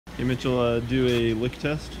Hey Mitchell, do a lick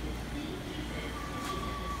test.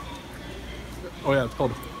 Oh yeah, it's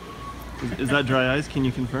cold. Is that dry ice? Can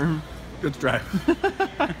you confirm? It's dry. These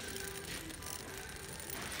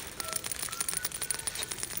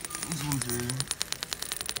ones are...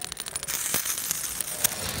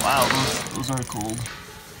 Wow, those are cold.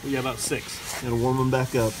 We got about 6. Gotta warm them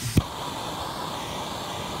back up.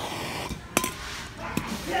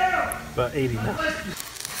 About 80 now.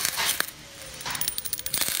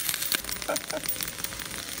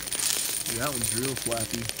 That one's real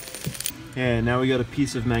flappy. Okay, now we got a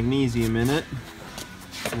piece of magnesium in it.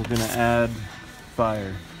 We're gonna add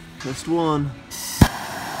fire. Just one.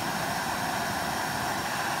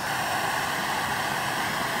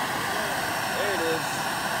 There it is.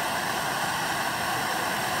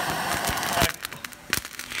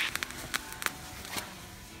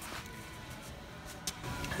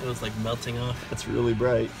 It was like melting off. That's really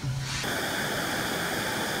bright.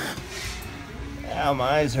 Ow, my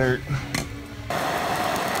eyes hurt.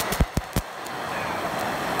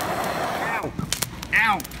 Ow!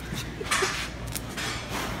 Ow!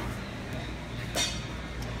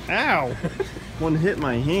 Ow! One hit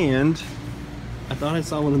my hand. I thought I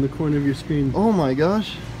saw one in the corner of your screen. Oh my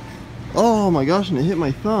gosh. Oh my gosh, and it hit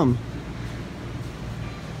my thumb.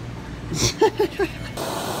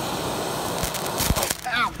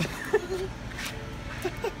 Ow!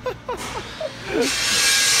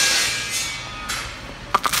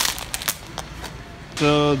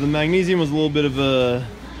 So the magnesium was a little bit of a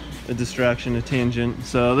distraction, a tangent.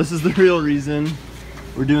 So this is the real reason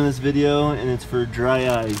we're doing this video, and it's for dry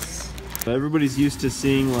ice. Everybody's used to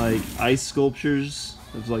seeing like ice sculptures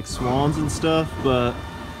of like swans and stuff, but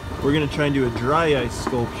we're gonna try and do a dry ice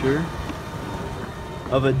sculpture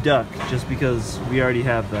of a duck, just because we already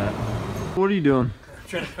have that. What are you doing? I'm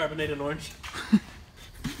trying to carbonate an orange.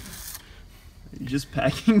 You're just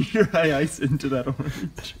packing dry ice into that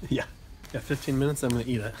orange. Yeah. Yeah, 15 minutes, I'm gonna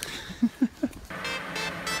eat it.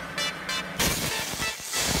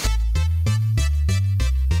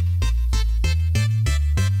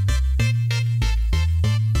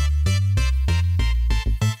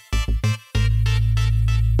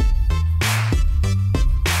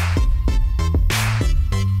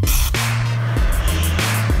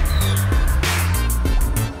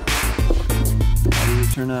 How did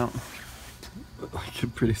it turn out? Like a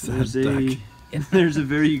pretty sad duck. There's a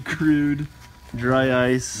very crude dry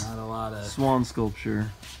ice Not a lot of... swan sculpture.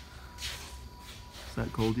 Is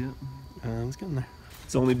that cold yet? It's getting there.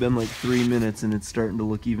 It's only been like 3 minutes and it's starting to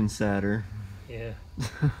look even sadder. Yeah.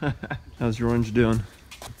 How's your orange doing?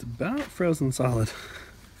 It's about frozen solid.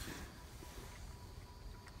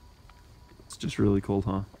 It's just really cold,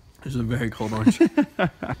 huh? It's a very cold orange.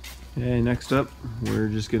 Okay, next up, we're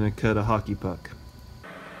just gonna cut a hockey puck.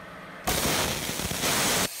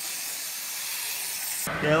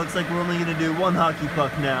 Yeah, looks like we're only gonna do one hockey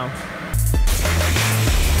puck now.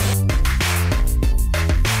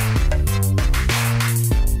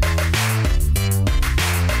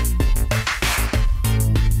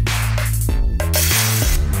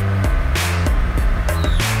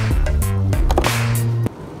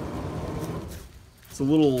 It's a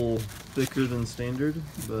little thicker than standard,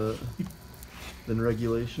 but than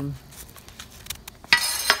regulation.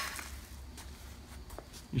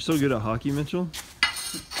 You're so good at hockey, Mitchell.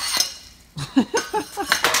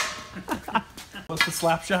 What's the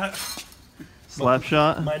slap shot? Slap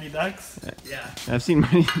shot? Mighty Ducks? Yeah. I've seen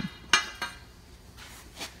Mighty...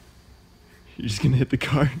 You're just gonna hit the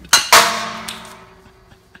card.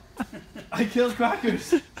 I killed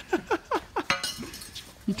Crackers!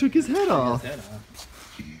 You took his head off.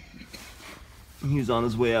 He was on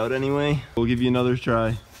his way out anyway. We'll give you another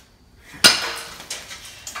try.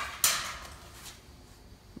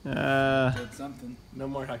 Did something. No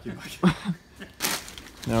more hockey puck.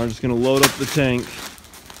 Now we're just gonna load up the tank.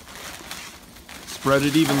 Spread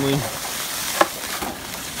it evenly.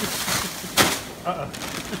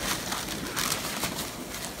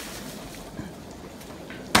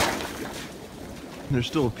 There's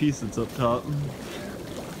still a piece that's up top.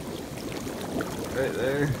 Right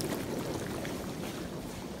there.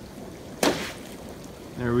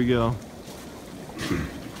 There we go.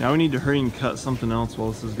 Now we need to hurry and cut something else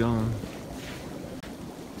while this is going.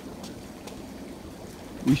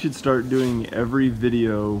 We should start doing every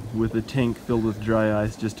video with a tank filled with dry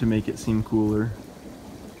ice just to make it seem cooler.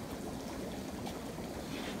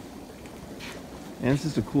 And it's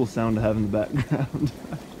just a cool sound to have in the background.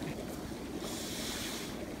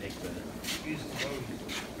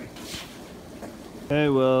 Okay,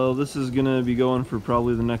 well, this is gonna be going for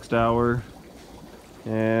probably the next hour.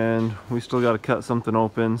 And we still gotta cut something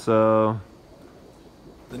open, so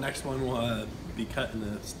The next one will be cut in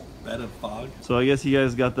a bed of fog. So I guess you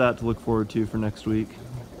guys got that to look forward to for next week.